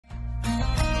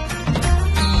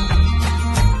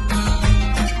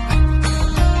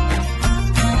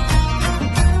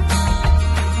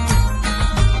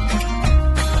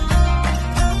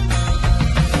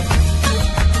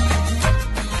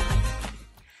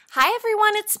Hi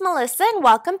everyone, it's Melissa and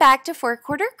welcome back to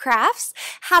 4/4 Crafts.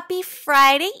 Happy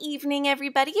Friday evening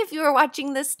everybody. If you are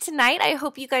watching this tonight, I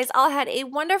hope you guys all had a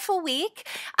wonderful week.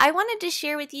 I wanted to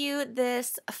share with you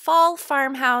this fall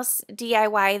farmhouse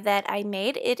DIY that I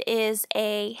made. It is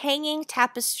a hanging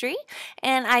tapestry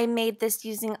and I made this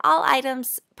using all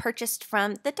items purchased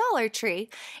from the Dollar Tree,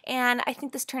 and I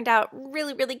think this turned out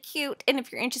really cute. And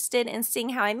if you're interested in seeing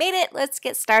how I made it, let's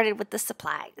get started with the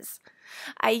supplies.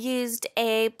 I used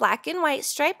a black and white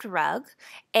striped rug,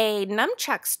 a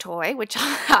nunchucks toy, which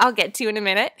I'll get to in a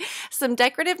minute, some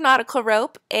decorative nautical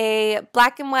rope, a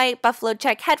black and white buffalo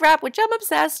check head wrap, which I'm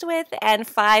obsessed with, and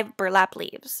 5 burlap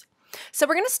leaves. So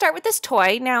we're going to start with this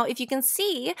toy. Now, if you can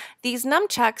see these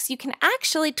nunchucks, you can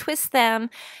actually twist them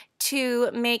to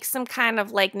make some kind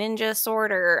of like ninja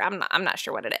sword, or I'm not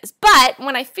sure what it is. But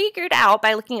when I figured out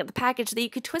by looking at the package that you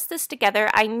could twist this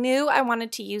together, I knew I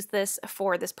wanted to use this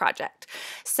for this project.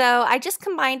 So I just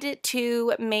combined it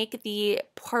to make the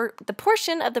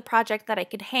portion of the project that I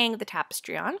could hang the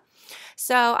tapestry on.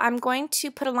 So I'm going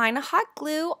to put a line of hot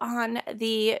glue on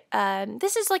the,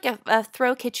 this is like a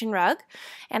throw kitchen rug,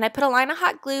 and I put a line of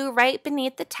hot glue right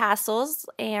beneath the tassels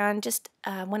and just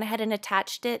went ahead and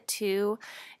attached it to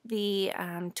the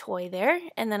toy there,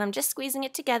 and then I'm just squeezing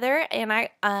it together, and I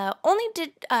only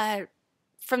did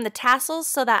from the tassels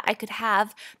so that I could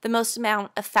have the most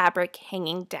amount of fabric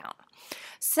hanging down.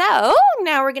 So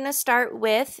now we're going to start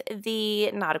with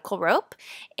the nautical rope,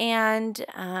 and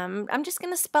I'm just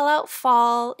going to spell out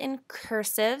fall in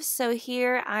cursive. So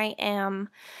here I am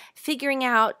figuring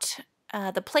out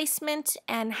the placement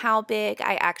and how big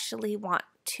I actually want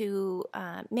to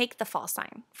make the fall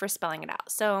sign for spelling it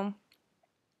out. So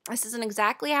this isn't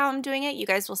exactly how I'm doing it. You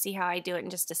guys will see how I do it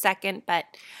in just a second, but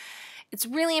it's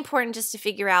really important just to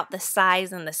figure out the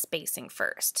size and the spacing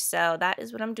first. So that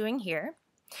is what I'm doing here.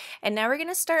 And now we're going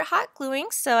to start hot gluing.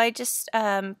 So I just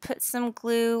put some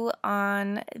glue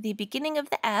on the beginning of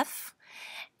the F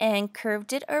and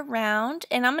curved it around.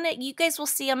 And you guys will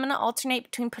see I'm going to alternate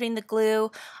between putting the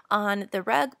glue on the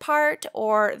rug part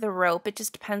or the rope. It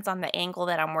just depends on the angle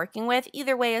that I'm working with.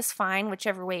 Either way is fine,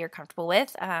 whichever way you're comfortable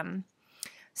with.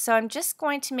 So I'm just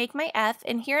going to make my F,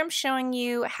 and here I'm showing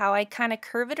you how I kind of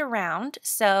curve it around.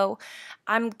 So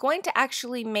I'm going to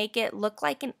actually make it look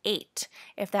like an 8,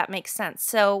 if that makes sense.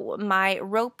 So my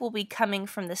rope will be coming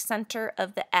from the center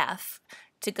of the F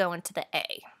to go into the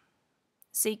A.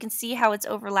 So you can see how it's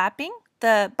overlapping.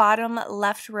 The bottom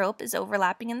left rope is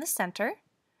overlapping in the center.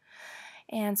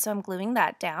 And so I'm gluing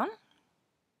that down.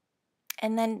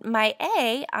 And then my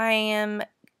A,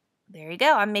 there you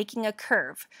go, I'm making a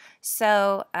curve.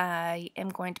 So I am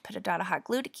going to put a dot of hot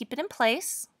glue to keep it in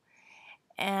place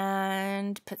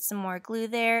and put some more glue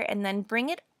there and then bring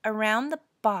it around the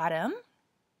bottom.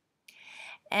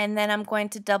 And then I'm going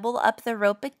to double up the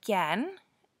rope again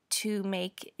to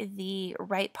make the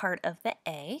right part of the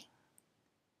A.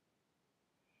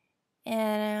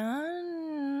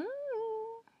 And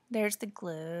there's the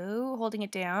glue holding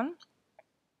it down.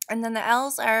 And then the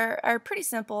L's are pretty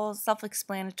simple,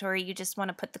 self-explanatory. You just want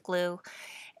to put the glue.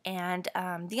 And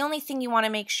the only thing you want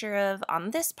to make sure of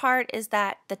on this part is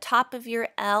that the top of your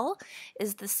L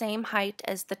is the same height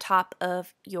as the top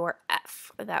of your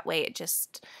F. That way it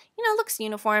just, looks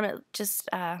uniform. It just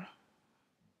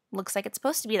looks like it's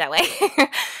supposed to be that way.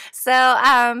 So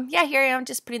yeah, here I am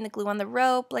just putting the glue on the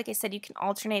rope. Like I said, you can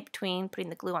alternate between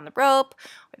putting the glue on the rope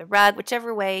or the rug,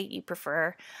 whichever way you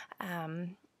prefer.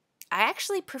 I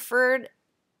actually preferred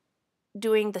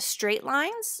doing the straight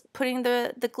lines, putting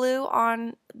the glue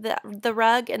on the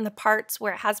rug, and the parts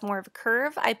where it has more of a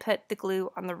curve, I put the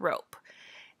glue on the rope.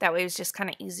 That way it was just kind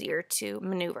of easier to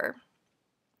maneuver.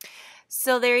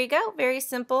 So there you go, very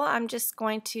simple. I'm just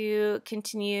going to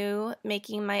continue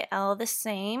making my L the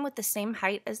same with the same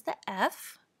height as the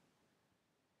F.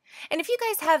 And if you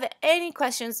guys have any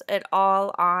questions at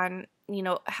all on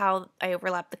how I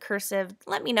overlap the cursive,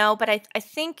 let me know. But I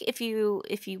think if you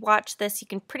watch this, you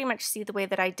can pretty much see the way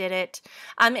that I did it.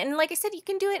 And like I said, you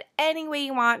can do it any way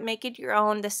you want, make it your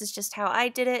own. This is just how I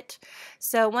did it.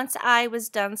 So once I was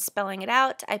done spelling it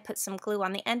out, I put some glue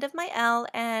on the end of my L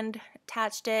and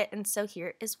attached it. And so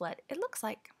here is what it looks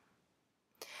like.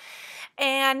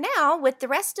 And now with the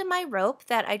rest of my rope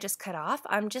that I just cut off,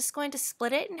 I'm just going to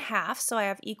split it in half so I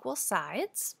have equal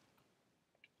sides.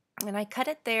 And I cut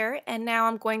it there, and now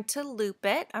I'm going to loop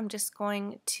it. I'm just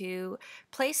going to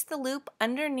place the loop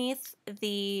underneath I'm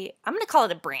going to call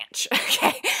it a branch,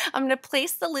 okay? I'm going to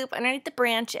place the loop underneath the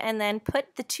branch and then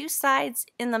put the 2 sides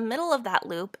in the middle of that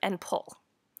loop and pull.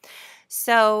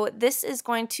 So this is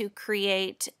going to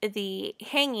create the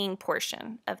hanging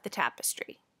portion of the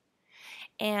tapestry.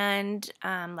 And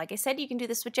like I said, you can do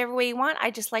this whichever way you want. I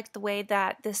just liked the way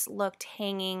that this looked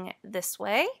hanging this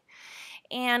way.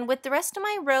 And with the rest of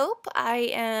my rope, I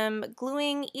am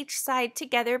gluing each side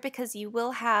together because you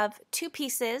will have two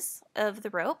pieces of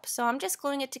the rope. So I'm just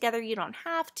gluing it together. You don't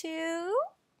have to,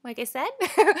 like I said.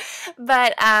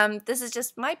 But this is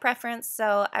just my preference,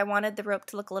 so I wanted the rope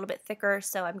to look a little bit thicker,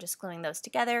 so I'm just gluing those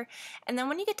together. And then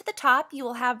when you get to the top, you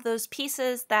will have those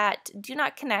pieces that do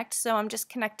not connect, so I'm just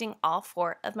connecting all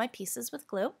 4 of my pieces with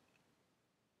glue.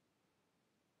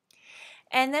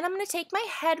 And then I'm going to take my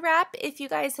head wrap. If you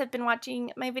guys have been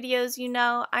watching my videos, you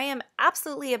know I am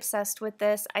absolutely obsessed with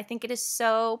this. I think it is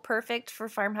so perfect for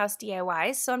farmhouse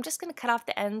DIYs. So I'm just going to cut off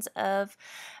the ends of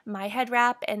my head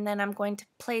wrap, and then I'm going to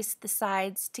place the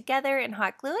sides together and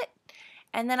hot glue it.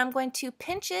 And then I'm going to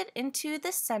pinch it into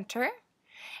the center.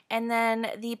 And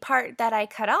then the part that I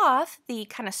cut off, the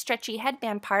kind of stretchy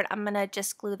headband part, I'm going to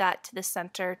just glue that to the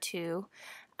center to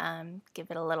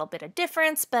give it a little bit of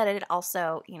difference, but it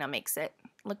also, you know, makes it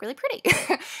look really pretty.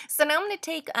 So now I'm going to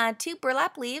take 2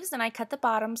 burlap leaves, and I cut the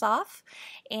bottoms off,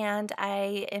 and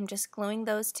I am just gluing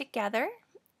those together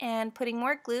and putting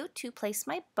more glue to place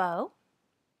my bow.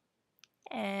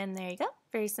 And there you go,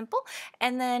 very simple.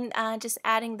 And then just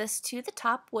adding this to the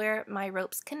top where my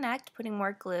ropes connect, putting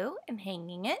more glue and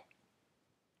hanging it.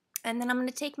 And then I'm going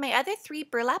to take my other 3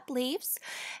 burlap leaves.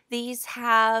 These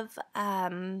have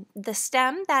the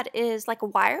stem that is like a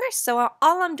wire, so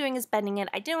all I'm doing is bending it.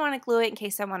 I didn't want to glue it in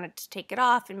case I wanted to take it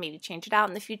off and maybe change it out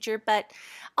in the future, but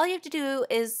all you have to do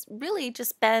is really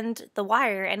just bend the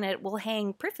wire and it will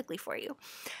hang perfectly for you.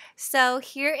 So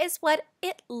here is what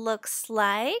it looks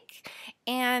like,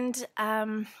 and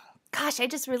gosh, I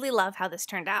just really love how this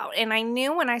turned out. And I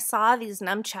knew when I saw these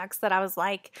nunchucks that I was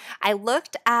like, I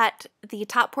looked at the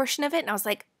top portion of it and I was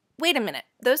like, wait a minute,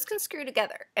 those can screw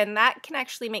together and that can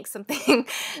actually make something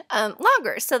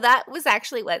longer. So that was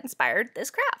actually what inspired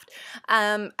this craft.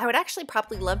 I would actually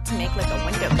probably love to make like a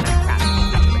window kind of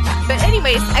craft. But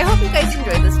anyways, I hope you guys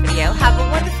enjoyed this video. Have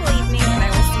a wonderful evening, and I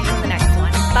will